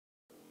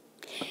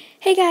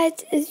Hey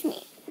guys, it's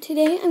me.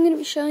 Today I'm going to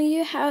be showing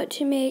you how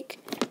to make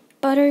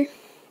butter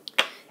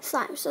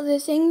slime. So the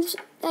things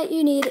that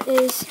you need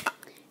is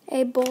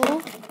a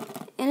bowl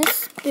and a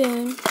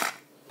spoon,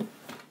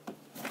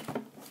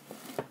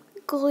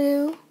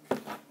 glue,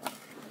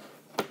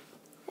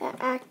 an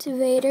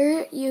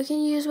activator. You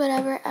can use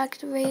whatever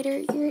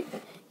activator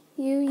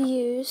you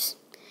use.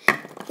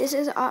 This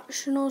is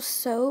optional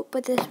soap,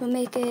 but this will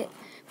make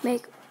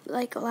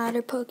like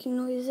louder poking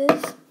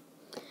noises.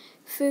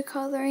 Food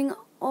coloring,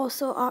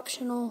 also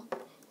optional,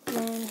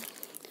 then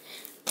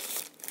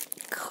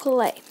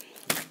clay.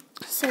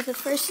 So the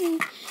first thing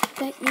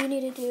that you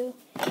need to do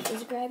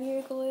is grab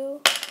your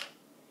glue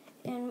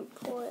and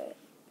pour it.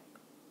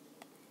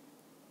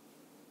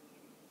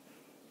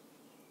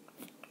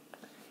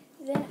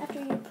 Then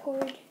after you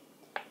poured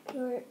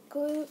your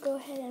glue, go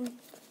ahead and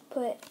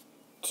put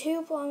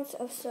 2 blocks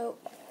of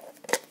soap.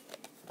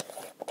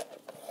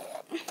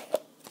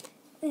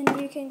 Then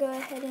you can go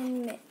ahead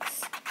and mix.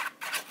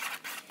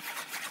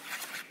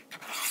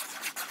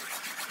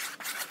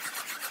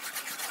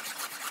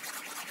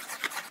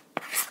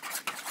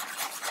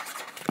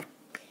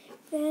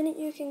 Then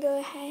you can go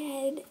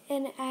ahead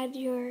and add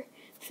your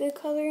food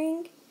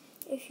coloring.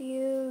 If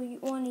you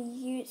want to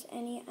use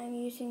any, I'm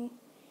using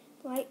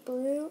light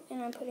blue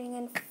and I'm putting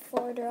in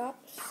 4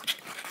 drops.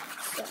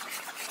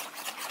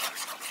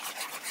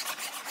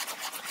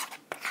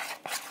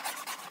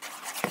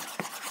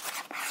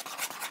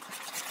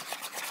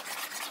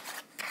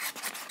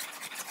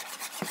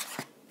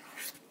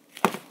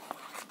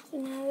 So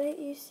now that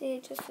you see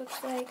it just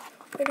looks like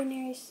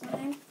ordinary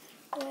slime,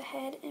 go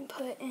ahead and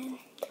put in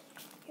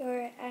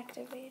your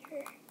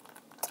activator.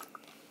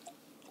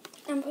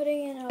 I'm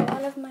putting in a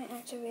lot of my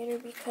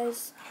activator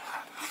because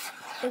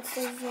it's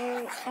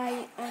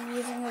I'm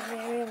using a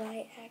very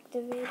light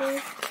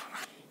activator.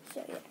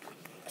 So yeah,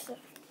 so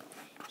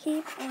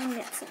keep on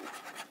mixing.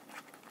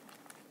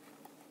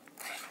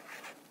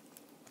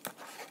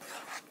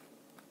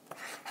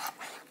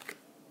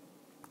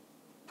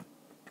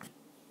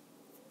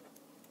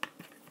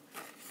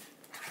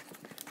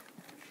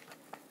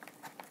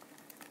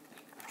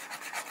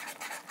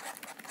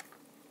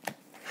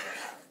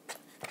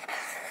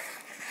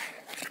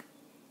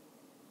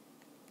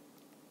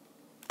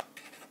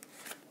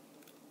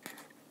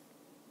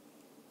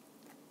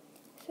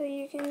 So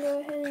you can go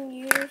ahead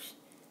and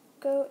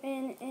go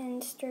in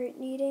and start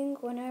kneading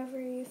whenever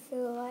you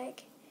feel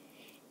like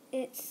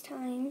it's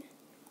time.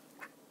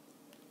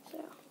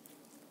 So.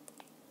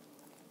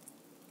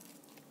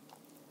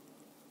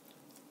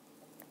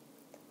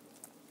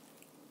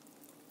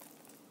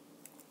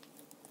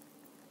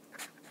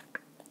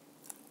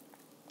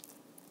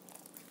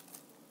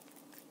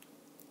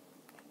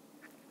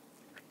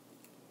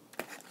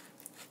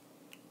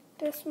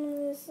 This one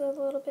is a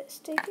little bit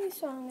sticky,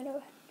 so I'm going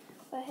to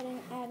go ahead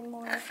and add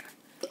more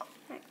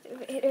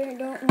activator.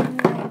 Don't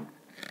mind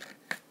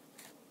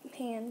my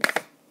hands,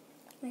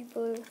 my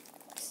blue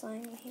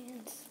slimy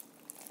hands.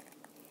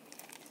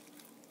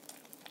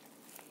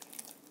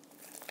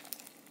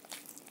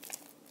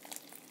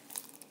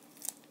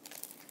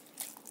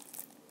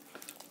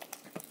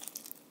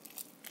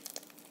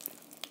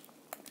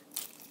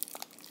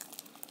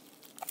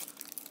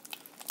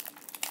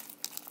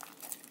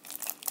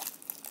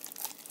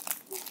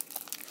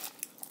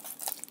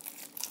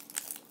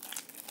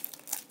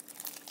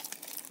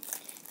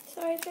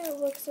 Sorry if it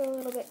looks a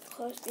little bit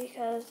close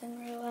because in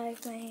real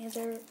life my hands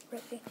are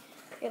really...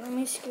 Okay, let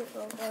me scoot a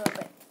little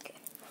bit. Okay.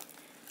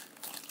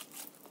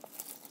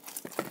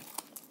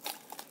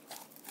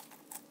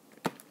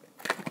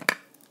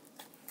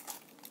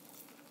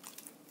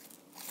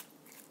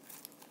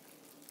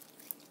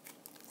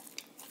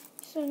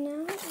 So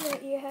now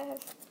that you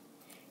have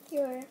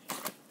your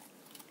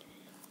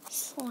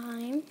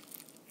slime,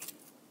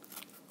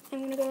 I'm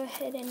going to go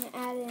ahead and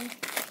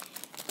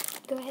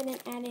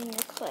add in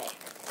your clay.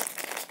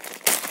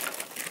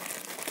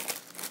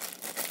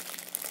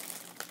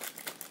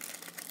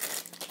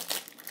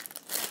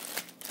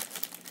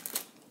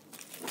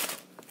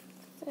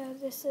 So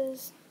this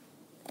is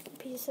a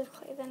piece of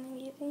clay that I'm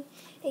using.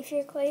 If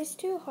your clay is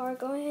too hard,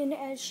 go ahead and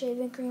add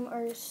shaving cream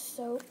or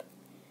soap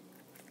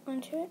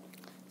onto it.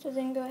 So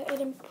then go ahead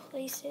and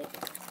place it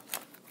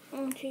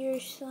onto your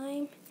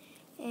slime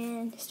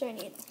and start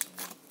kneading.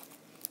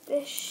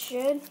 This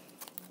should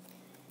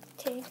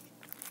take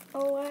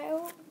a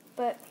while,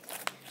 but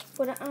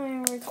what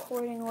I'm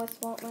recording with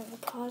won't let me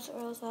pause, or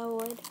else I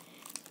would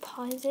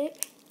pause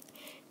it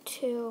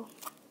to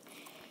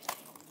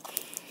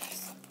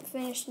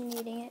finish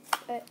kneading it,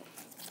 but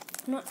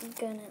I'm not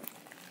gonna.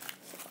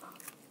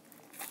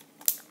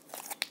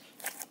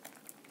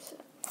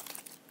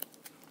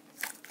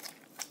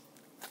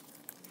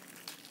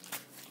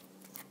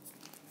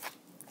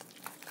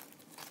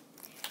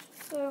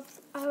 So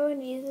I would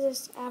need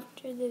this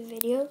after the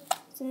video,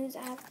 since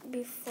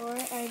before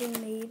I already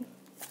made.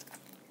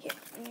 Here,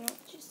 you know,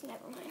 just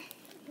never mind.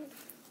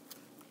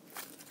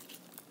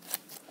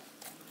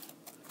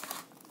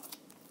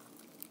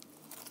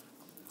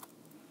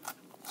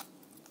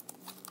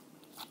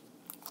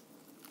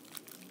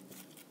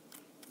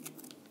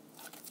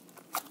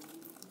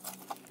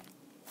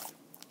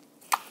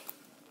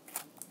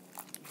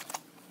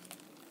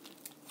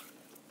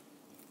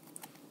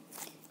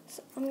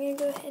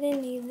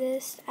 didn't need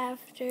this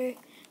after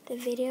the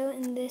video,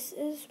 and this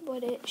is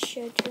what it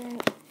should turn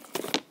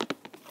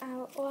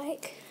out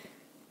like.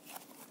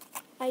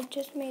 I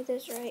just made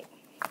this right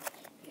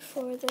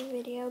before the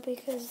video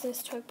because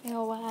this took me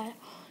a while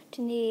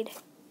to need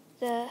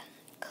the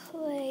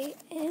clay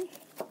in.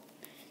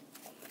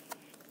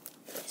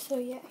 So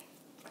yeah.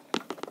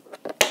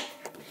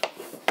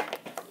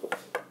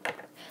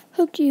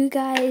 Hope you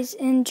guys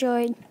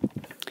enjoyed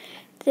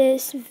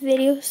this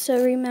video.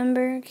 So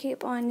remember,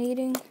 keep on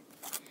kneading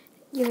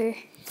your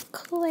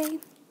clay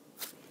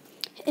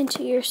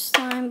into your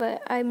slime,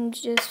 but I'm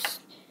just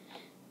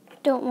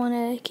don't want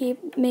to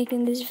keep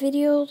making this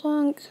video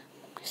long.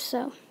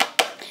 So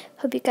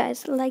hope you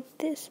guys like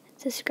this,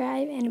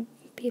 subscribe, and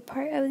be a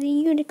part of the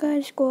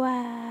Unicorn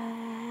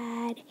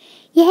Squad.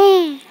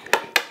 Yeah!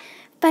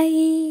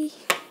 Bye!